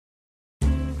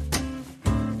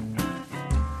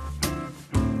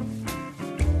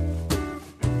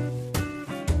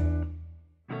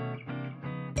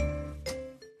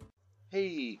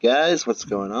Hey guys, what's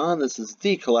going on? This is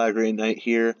the Calagrian Knight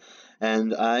here,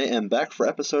 and I am back for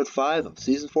episode 5 of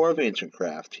season 4 of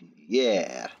AncientCraft.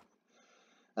 Yeah!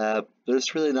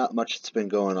 There's really not much that's been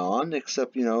going on,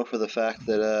 except, for the fact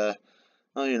that,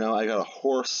 I got a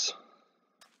horse.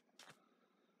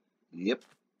 Yep,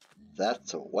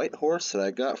 that's a white horse that I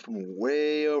got from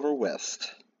way over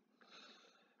west.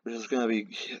 Which is going to be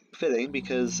fitting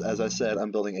because, as I said,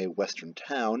 I'm building a western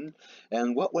town,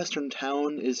 and what western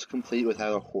town is complete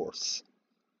without a horse?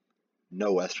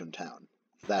 No western town.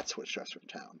 That's which western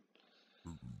town.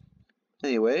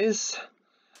 Anyways,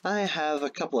 I have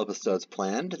a couple episodes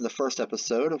planned, the first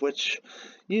episode of which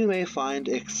you may find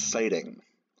exciting.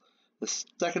 The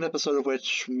second episode of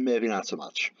which, maybe not so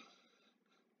much.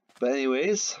 But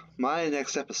anyways, my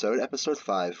next episode, episode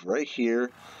 5, right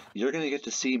here, you're going to get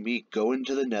to see me go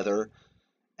into the nether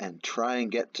and try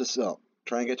and get to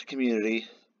community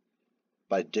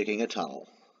by digging a tunnel.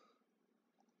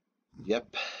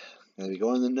 Yep, going to be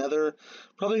going to the nether,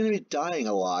 probably going to be dying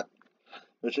a lot,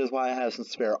 which is why I have some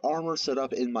spare armor set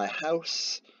up in my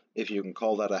house. If you can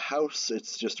call that a house,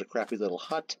 it's just a crappy little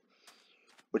hut,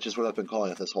 which is what I've been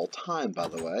calling it this whole time, by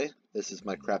the way. This is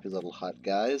my crappy little hut,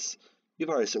 guys. You've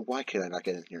already seen, why can't I not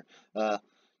get in here?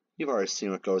 You've already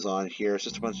seen what goes on here. It's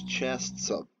just a bunch of chests,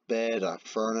 a bed, a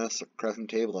furnace, a crafting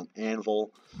table, an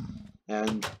anvil,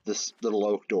 and this little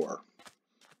oak door.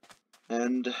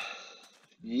 And,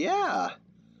 yeah.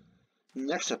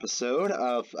 Next episode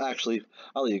actually,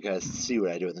 I'll let you guys see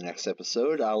what I do in the next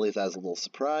episode. I'll leave that as a little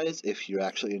surprise. If you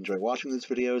actually enjoy watching these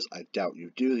videos, I doubt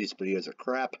you do. These videos are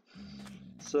crap.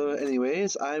 So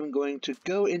anyways, I'm going to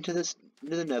go into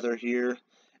the nether here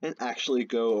and actually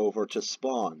go over to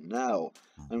spawn. Now,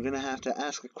 I'm going to have to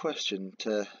ask a question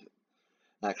to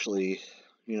actually,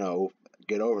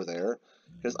 get over there,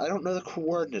 because I don't know the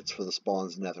coordinates for the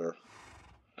spawn's nether.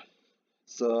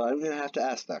 So I'm going to have to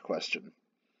ask that question.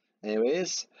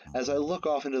 Anyways, as I look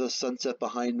off into the sunset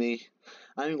behind me,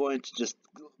 I'm going to just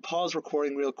pause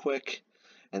recording real quick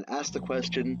and ask the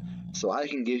question so I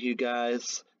can give you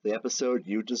guys the episode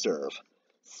you deserve.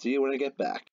 See you when I get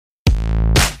back.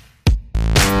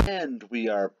 And we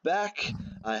are back.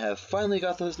 I have finally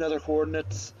got those nether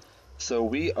coordinates. So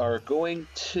we are going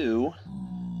to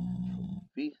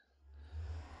be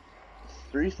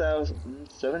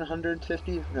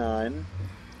 3,759,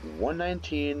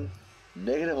 119,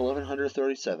 negative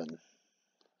 1,137.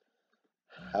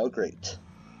 How great.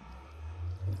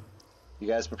 You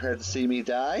guys prepared to see me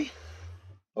die?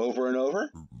 Over and over?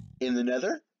 In the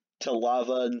nether? To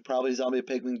lava and probably zombie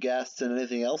pigman ghasts and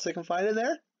anything else I can find in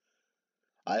there?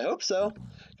 I hope so,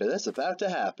 because it's about to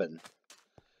happen.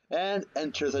 And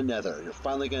enter the nether. You're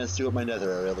finally going to see what my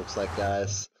nether area looks like,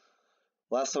 guys.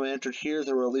 Last time I entered here,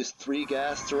 there were at least 3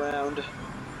 ghasts around.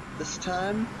 This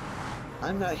time,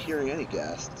 I'm not hearing any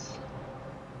ghasts.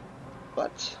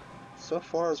 But, so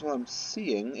far as what I'm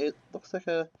seeing, it looks like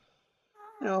a,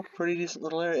 pretty decent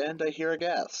little area, and I hear a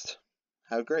ghast.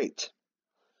 How great.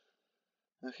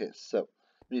 Okay, so,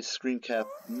 let me screen cap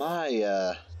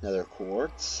my, nether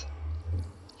quartz.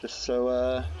 Just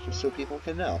so people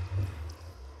can know.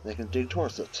 They can dig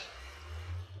towards it.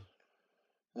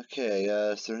 Okay,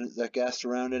 is there that ghast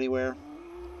around anywhere?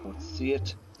 I don't see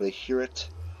it, but I hear it.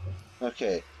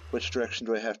 Okay, which direction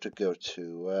do I have to go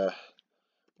to?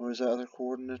 Where's that other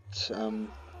coordinate?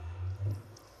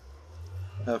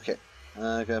 Okay,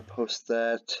 I gotta post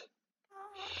that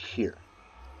here.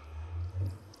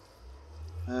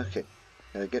 Okay,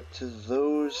 gotta get to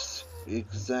those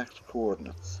exact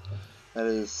coordinates. That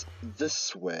is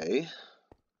this way.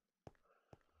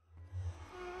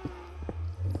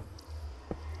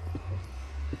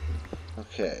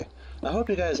 Okay, I hope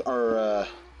you guys are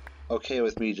okay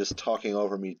with me just talking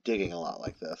over me digging a lot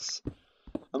like this.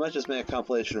 I might just make a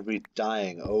compilation of me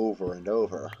dying over and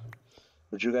over.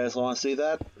 Would you guys want to see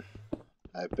that?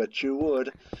 I bet you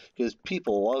would, because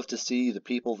people love to see the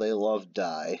people they love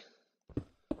die.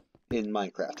 In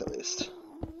Minecraft, at least.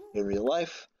 In real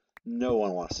life, no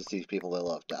one wants to see people they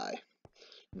love die.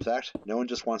 In fact, no one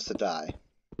just wants to die.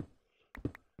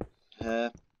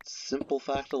 Simple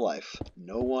fact of life.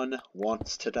 No one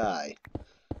wants to die.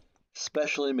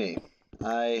 Especially me.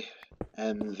 I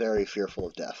am very fearful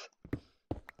of death.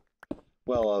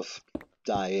 Well, of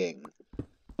dying.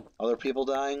 Other people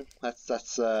dying?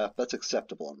 That's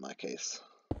acceptable in my case.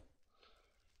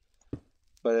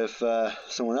 But if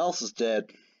someone else is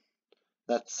dead,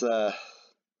 that's a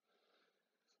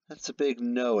big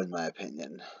no in my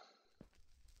opinion.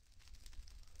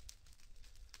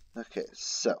 Okay,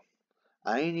 so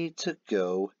I need to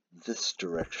go this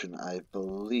direction, I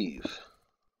believe.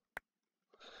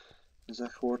 Is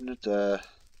that coordinate?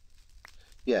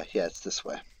 Yeah, it's this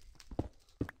way.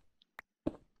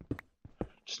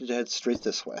 Just need to head straight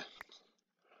this way.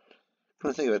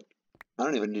 Come to think of it, I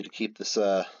don't even need to keep this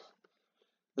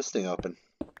thing open.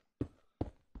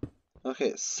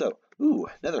 Okay, so, ooh,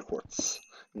 nether quartz.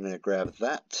 I'm gonna grab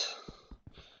that,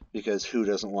 because who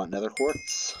doesn't want nether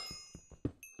quartz?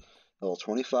 Level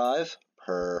 25,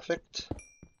 perfect.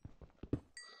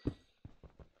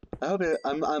 I hope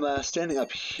I'm standing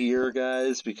up here,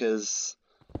 guys, because,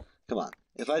 come on,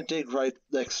 if I dig right,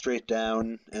 like, straight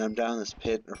down, and I'm down this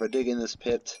pit, or if I dig in this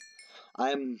pit,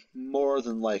 I'm more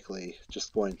than likely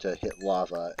just going to hit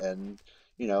lava and,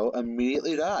 you know,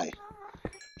 immediately die.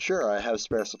 Sure, I have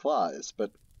spare supplies,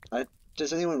 but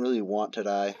does anyone really want to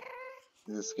die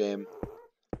in this game?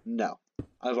 No.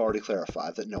 I've already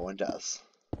clarified that no one does.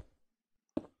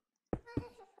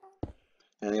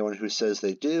 Anyone who says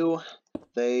they do,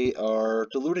 they are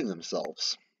deluding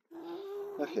themselves.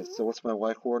 Okay, so what's my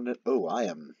Y coordinate? Oh, I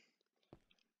am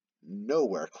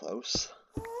nowhere close.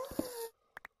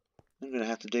 I'm gonna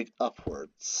have to dig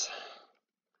upwards.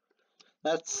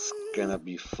 That's gonna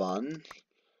be fun.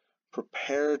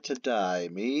 Prepare to die,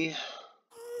 me.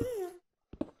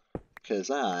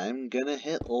 Because I'm gonna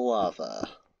hit lava.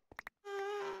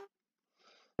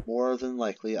 More than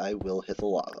likely, I will hit the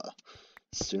lava.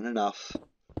 Soon enough,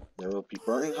 there will be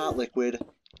burning hot liquid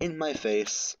in my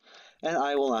face, and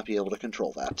I will not be able to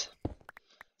control that.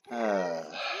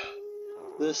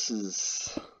 This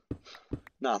is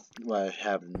not what I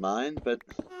have in mind, but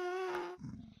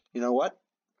you know what?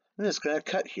 I'm just gonna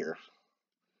cut here.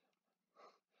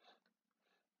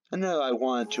 I know I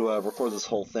wanted to record this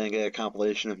whole thing, get a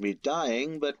compilation of me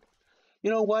dying, but you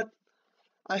know what?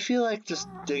 I feel like just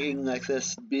digging like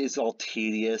this is all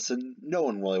tedious, and no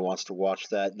one really wants to watch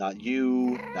that. Not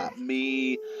you, not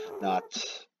me, not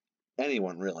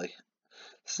anyone really.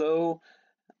 So,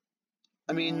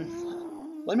 I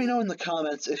mean, let me know in the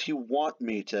comments if you want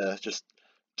me to just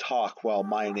talk while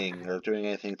mining or doing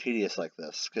anything tedious like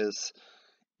this, because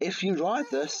if you want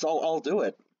this, I'll do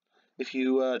it. If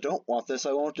you don't want this,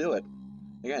 I won't do it.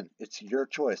 Again, it's your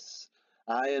choice.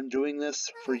 I am doing this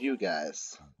for you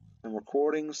guys. I'm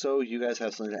recording so you guys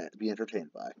have something to be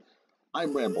entertained by.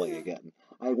 I'm rambling again.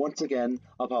 I once again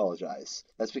apologize.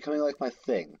 That's becoming like my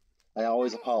thing. I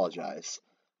always apologize.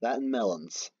 That and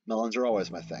melons. Melons are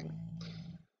always my thing.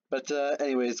 But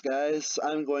anyways, guys,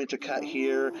 I'm going to cut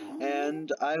here,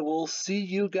 and I will see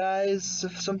you guys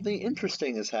if something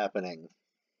interesting is happening.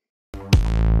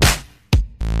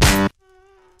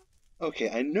 Okay,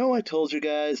 I know I told you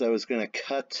guys I was going to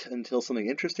cut until something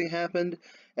interesting happened,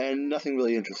 and nothing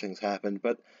really interesting has happened,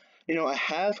 but, you know, I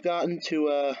have gotten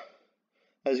to,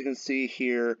 as you can see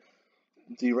here,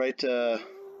 the right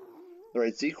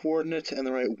Z coordinate and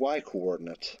the right Y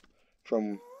coordinate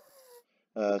from,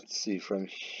 let's see, from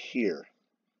here.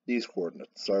 These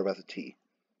coordinates, sorry about the T.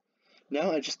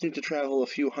 Now I just need to travel a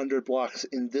few hundred blocks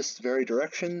in this very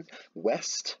direction,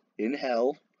 west, in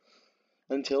hell,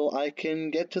 until I can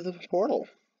get to the portal.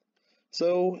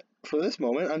 So, for this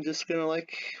moment, I'm just gonna,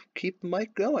 like, keep the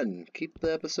mic going, keep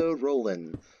the episode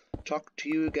rolling, talk to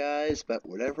you guys about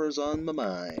whatever's on my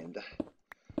mind.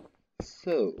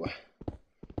 So,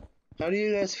 how do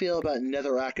you guys feel about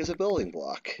netherrack as a building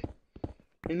block?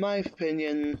 In my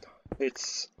opinion,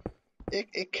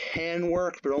 it can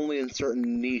work, but only in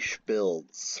certain niche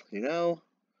builds, you know?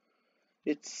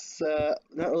 It's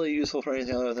not really useful for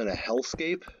anything other than a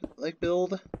hellscape-like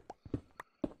build.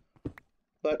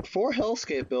 But for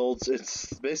hellscape builds,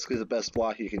 it's basically the best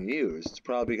block you can use. It's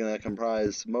probably going to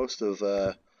comprise most of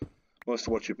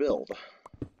what you build.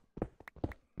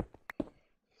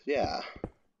 Yeah.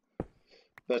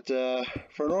 But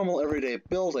for normal everyday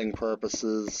building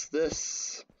purposes,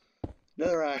 this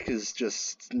netherrack is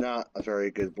just not a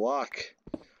very good block.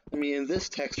 I mean, in this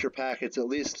texture pack, it's at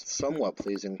least somewhat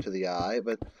pleasing to the eye,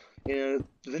 but in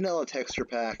a vanilla texture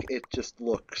pack, it just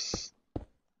looks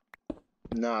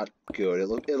not good. It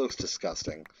looks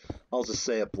disgusting. I'll just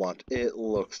say it blunt. It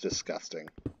looks disgusting.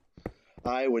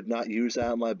 I would not use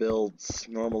that in my builds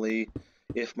normally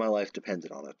if my life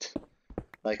depended on it.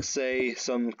 Like, say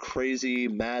some crazy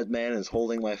madman is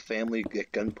holding my family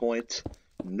at gunpoint.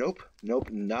 Nope,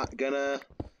 not gonna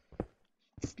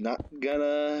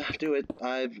do it.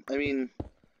 I mean,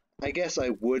 I guess I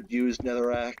would use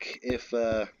netherrack if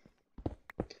the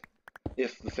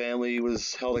family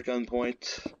was held at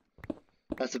gunpoint.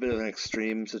 That's a bit of an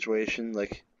extreme situation,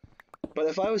 like, but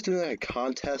if I was doing like a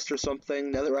contest or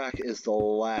something, netherrack is the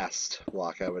last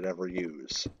block I would ever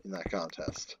use in that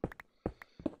contest.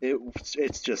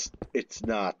 It's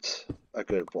not a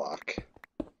good block.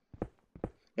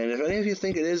 And if any of you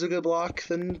think it is a good block,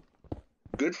 then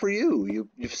good for you.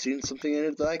 You've seen something in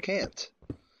it that I can't.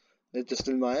 It just,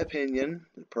 in my opinion,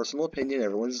 personal opinion,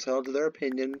 everyone's held to their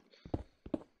opinion,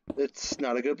 it's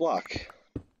not a good block.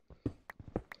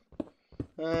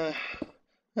 I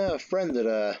have a friend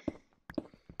that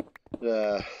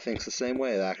thinks the same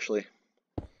way, actually.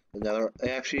 They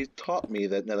actually taught me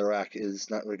that netherrack is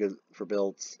not very good for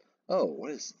builds. Oh, what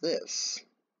is this?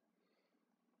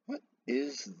 What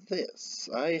is this?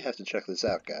 I have to check this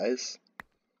out, guys.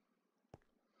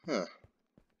 Huh.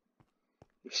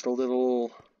 Just a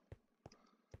little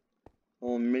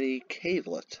mini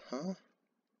cavelet, huh?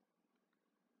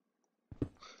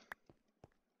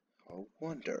 I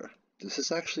wonder, does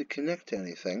this actually connect to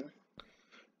anything?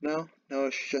 No,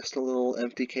 it's just a little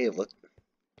empty cavelet.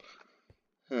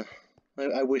 Huh.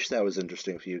 I wish that was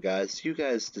interesting for you guys. You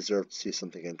guys deserve to see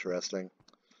something interesting.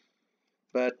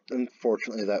 But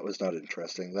unfortunately, that was not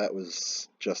interesting. That was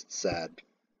just sad.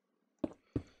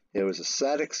 It was a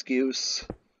sad excuse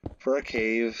for a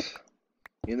cave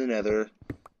in the nether.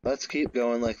 Let's keep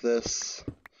going like this.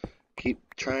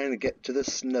 Keep trying to get to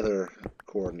this nether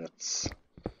coordinates.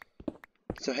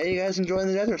 So how you guys enjoying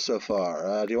the nether so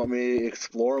far? Do you want me to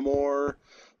explore more?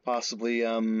 Possibly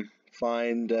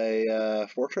find a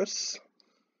fortress?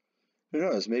 Who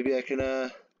knows, maybe I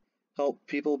can help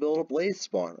people build a blaze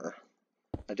spawner.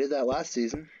 I did that last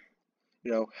season.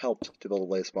 You know, helped to build a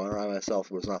blaze spawner. I myself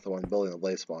was not the one building the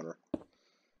blaze spawner.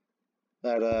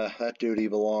 That duty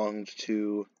belonged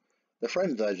to the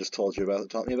friend that I just told you about that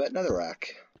taught me about netherrack.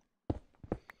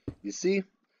 You see,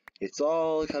 it's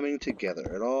all coming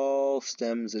together. It all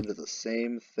stems into the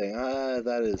same thing.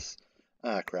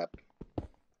 Crap.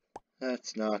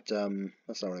 That's not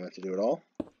what I meant to do at all.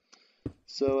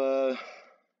 So,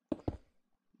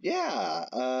 yeah,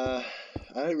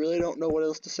 I really don't know what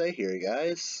else to say here,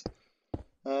 guys.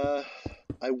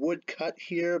 I would cut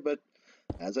here, but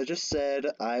as I just said,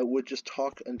 I would just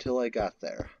talk until I got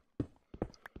there.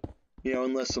 You know,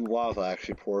 unless some lava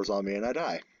actually pours on me and I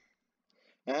die.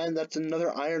 And that's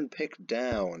another iron pick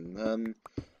down.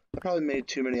 I probably made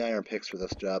too many iron picks for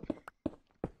this job.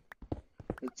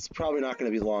 It's probably not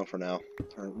going to be long for now,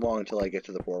 or long until I get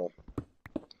to the portal.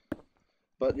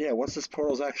 But yeah, once this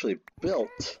portal's actually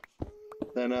built,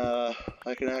 then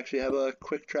I can actually have a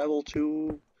quick travel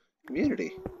to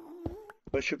community,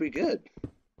 which should be good.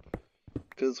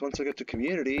 Because once I get to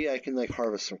community, I can like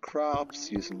harvest some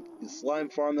crops using the slime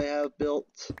farm they have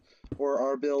built or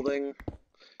are building.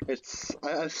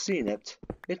 I've seen it.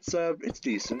 It's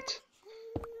decent.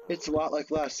 It's a lot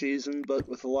like last season, but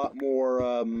with a lot more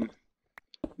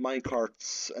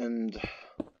minecarts and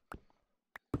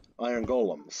iron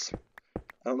golems.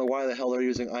 I don't know why the hell they're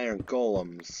using iron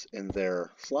golems in their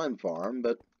slime farm,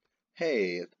 but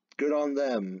hey, good on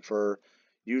them for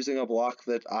using a block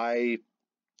that I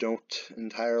don't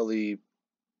entirely,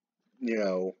 you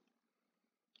know,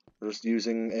 just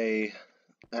using a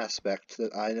aspect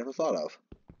that I never thought of.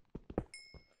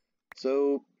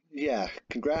 So, yeah,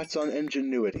 congrats on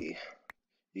ingenuity.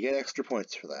 You get extra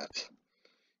points for that.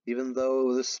 Even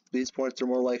though these points are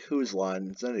more like whose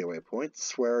lines anyway,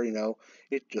 points where, you know,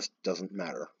 it just doesn't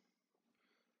matter.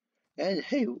 And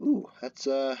hey, ooh,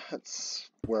 that's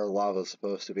where lava's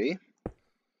supposed to be.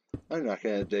 I'm not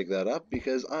gonna dig that up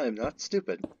because I'm not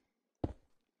stupid.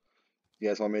 You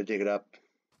guys want me to dig it up?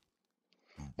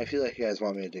 I feel like you guys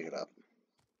want me to dig it up.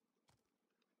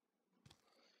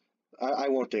 I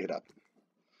won't dig it up.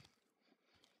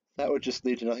 That would just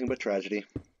lead to nothing but tragedy.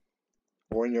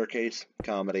 Or in your case,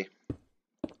 comedy.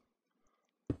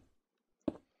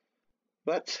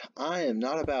 But I am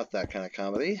not about that kind of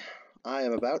comedy. I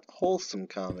am about wholesome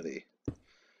comedy.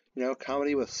 You know,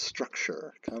 comedy with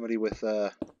structure. Comedy with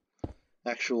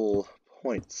actual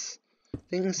points.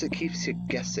 Things that keeps you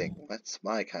guessing. That's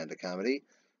my kind of comedy.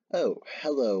 Oh,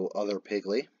 hello, other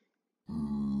pigly.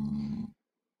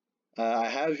 I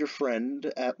have your friend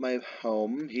at my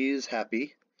home. He's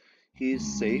happy.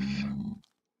 He's safe.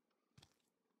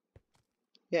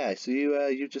 Yeah, so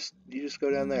you just go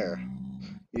down there.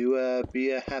 You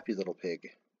be a happy little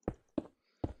pig.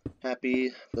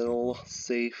 Happy, little,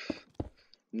 safe,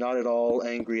 not at all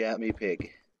angry at me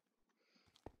pig.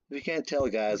 If you can't tell,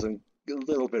 guys, I'm a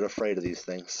little bit afraid of these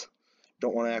things.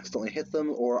 Don't want to accidentally hit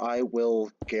them, or I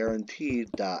will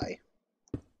guaranteed die.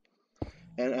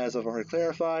 And as I've already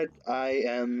clarified, I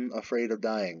am afraid of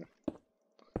dying.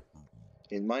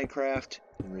 In Minecraft,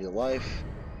 in real life,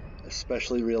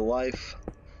 especially real life.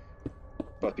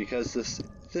 But because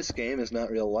this game is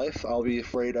not real life, I'll be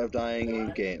afraid of dying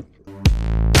in game.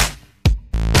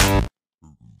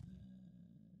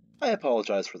 I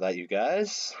apologize for that, you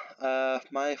guys.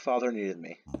 My father needed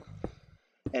me.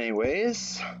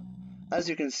 Anyways, as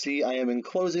you can see, I am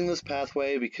enclosing this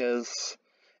pathway because,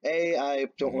 A, I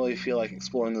don't really feel like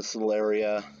exploring this little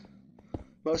area.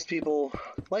 Most people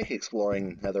like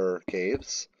exploring nether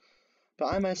caves, but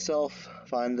I myself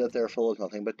find that they're full of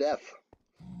nothing but death.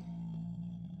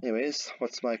 Anyways,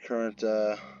 what's my current,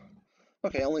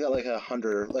 okay, I only got like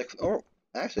 100, or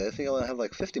actually, I think I only have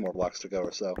like 50 more blocks to go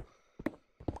or so.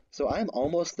 So I'm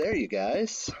almost there, you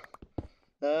guys.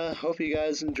 Hope you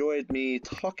guys enjoyed me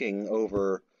talking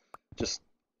over just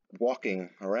walking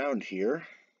around here.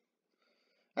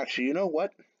 Actually, you know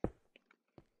what?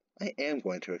 I am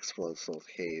going to explore this little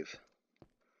cave.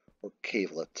 Or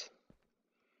cavelet.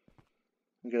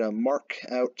 I'm going to mark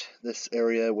out this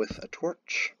area with a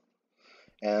torch.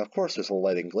 And of course there's a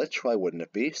lighting glitch, why wouldn't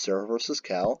it be? Server vs.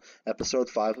 Cal, episode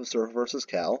 5 of Server vs.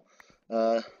 Cal.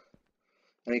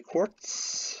 Any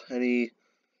quartz? Any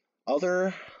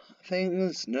other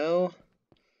things? No?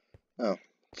 Oh,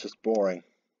 it's just boring.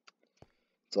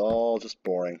 It's all just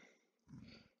boring.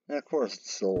 And of course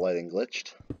it's still lighting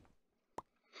glitched.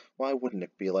 Why wouldn't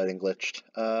it be lighting glitched?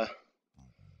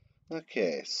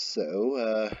 Okay,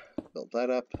 so, build that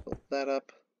up, build that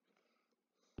up.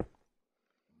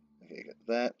 Okay, get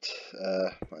that,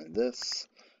 find this,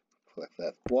 collect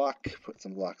that block, put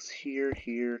some blocks here,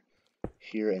 here,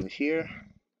 here, and here.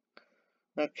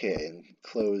 Okay, and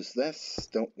close this.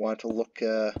 Don't want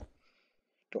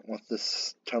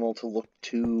this tunnel to look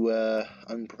too,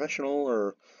 unprofessional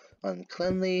or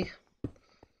uncleanly.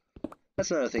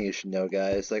 That's another thing you should know,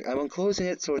 guys. Like, I'm enclosing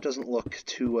it so it doesn't look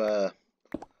too,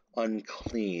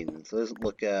 unclean. So it doesn't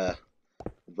look,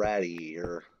 ratty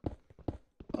or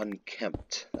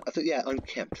unkempt. Yeah,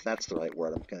 unkempt. That's the right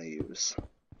word I'm gonna use.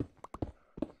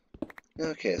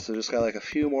 Okay, so just got like a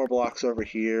few more blocks over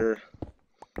here.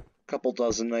 Couple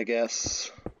dozen, I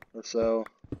guess, or so.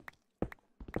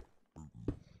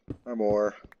 Or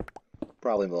more.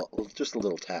 Probably just a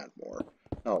little tad more.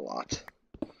 Not a lot.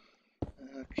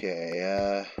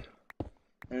 Okay,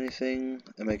 anything?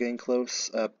 Am I getting close?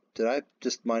 Did I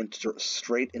just mine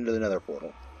straight into the nether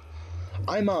portal?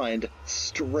 I mined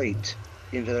straight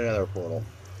into the nether portal.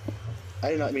 I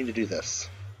did not mean to do this.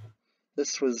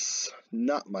 This was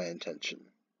not my intention.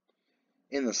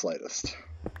 In the slightest.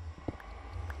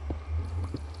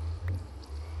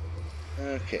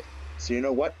 Okay, so you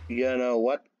know what?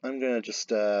 I'm gonna just,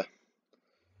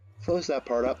 close that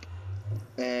part up,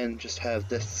 and just have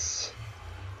this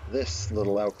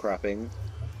little outcropping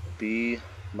be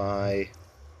my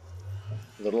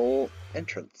little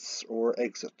entrance, or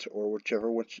exit, or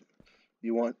whichever which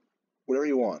you want, whatever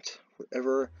you want,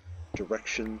 whatever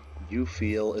direction you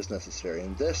feel is necessary.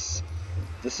 And this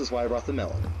is why I brought the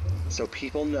melon, so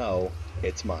people know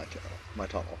it's my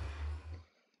tunnel.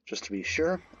 Just to be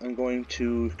sure, I'm going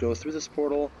to go through this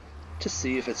portal to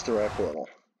see if it's the right portal.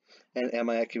 And am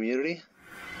I at community?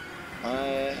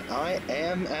 I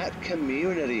am at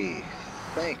community.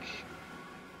 Thank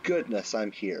goodness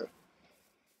I'm here.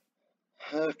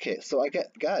 Okay, so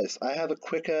guys, I have a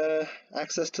quick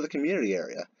access to the community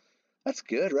area. That's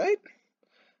good, right?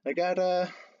 I got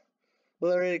a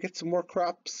little area to get some more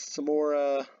crops, some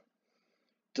more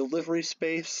delivery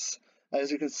space. As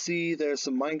you can see, there's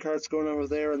some minecarts going over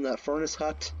there in that furnace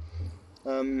hut.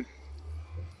 And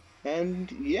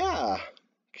yeah,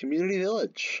 community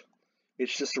village.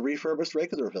 It's just a refurbished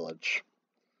regular village.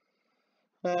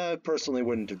 I personally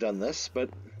wouldn't have done this, but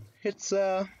it's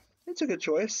a good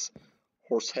choice.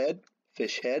 Horse head,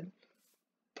 fish head,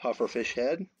 puffer fish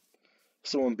head.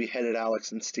 Someone beheaded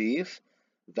Alex and Steve.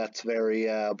 That's very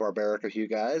barbaric of you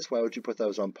guys. Why would you put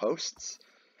those on posts?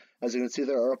 As you can see,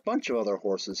 there are a bunch of other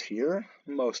horses here,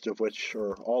 most of which,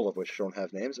 or all of which, don't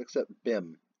have names, except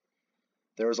Bim.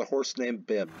 There is a horse named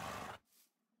Bim.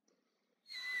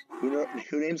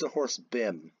 Who names a horse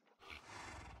Bim?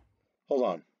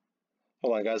 Hold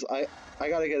on, guys. I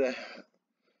gotta get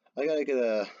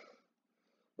a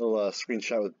little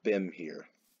screenshot with Bim here.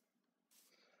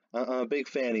 I'm a big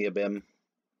fan of you, Bim.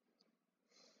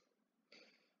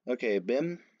 Okay,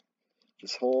 Bim.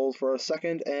 Just hold for a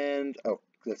second, and oh,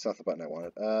 that's not the button I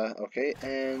wanted. Okay,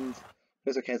 and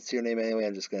because I can't see your name anyway,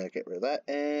 I'm just gonna get rid of that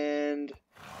and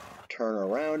turn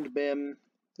around, Bim.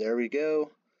 There we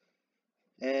go.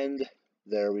 And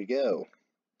there we go.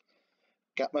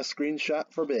 Got my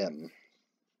screenshot for Bim.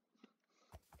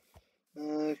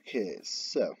 Okay,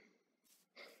 so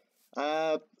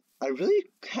I really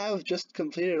have just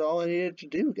completed all I needed to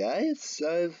do, guys.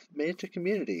 I've made it to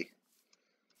community.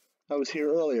 I was here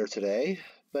earlier today,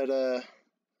 but I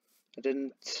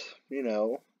didn't,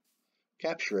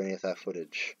 capture any of that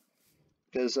footage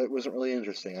because it wasn't really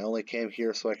interesting. I only came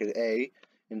here so I could A,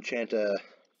 enchant a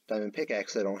diamond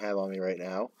pickaxe I don't have on me right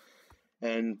now,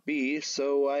 and B,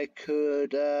 so I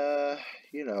could,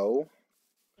 you know,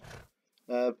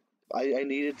 I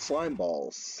needed slime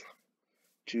balls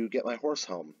to get my horse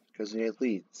home, because you need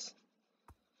leads.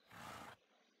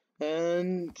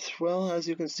 And, well, as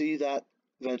you can see, that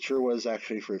venture was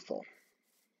actually fruitful.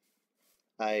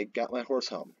 I got my horse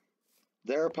home.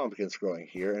 There are pumpkins growing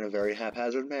here in a very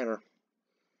haphazard manner.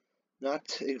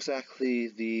 Not exactly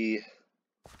the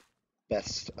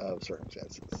best of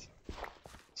circumstances.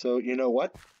 So, you know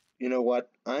what?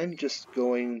 I'm just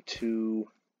going to...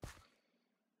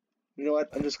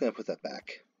 I'm just going to put that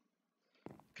back.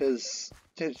 Because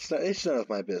it's none of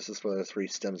my business whether 3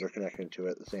 stems are connected to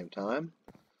it at the same time.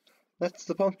 That's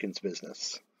the pumpkin's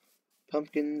business.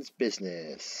 Pumpkin's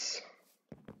business.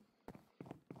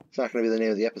 It's not going to be the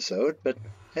name of the episode, but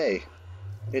hey,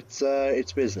 it's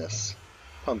business.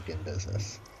 Pumpkin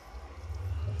business.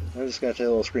 I'm just going to take a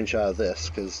little screenshot of this,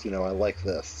 because, I like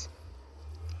this.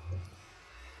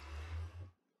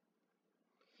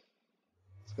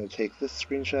 Just going to take this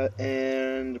screenshot,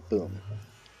 and boom.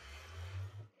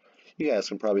 You guys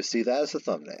can probably see that as a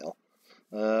thumbnail.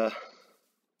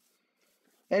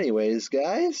 Anyways,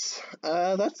 guys,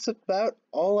 that's about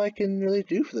all I can really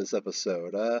do for this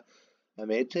episode. I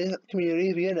made the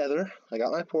community via nether, I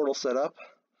got my portal set up,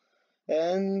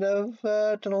 and I've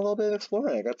done a little bit of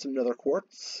exploring. I got some nether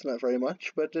quartz, not very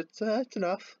much, but it's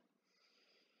enough.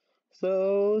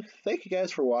 So, thank you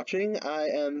guys for watching. I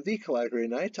am the Calagry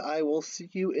Knight. I will see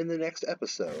you in the next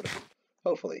episode.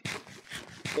 Hopefully.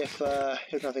 If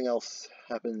nothing else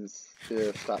happens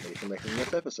to stop me from making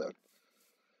this episode.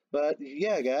 But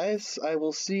yeah, guys, I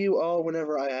will see you all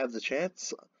whenever I have the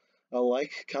chance. A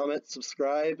like, comment,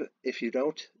 subscribe. If you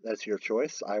don't, that's your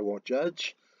choice. I won't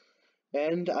judge.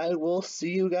 And I will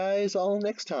see you guys all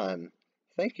next time.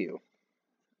 Thank you.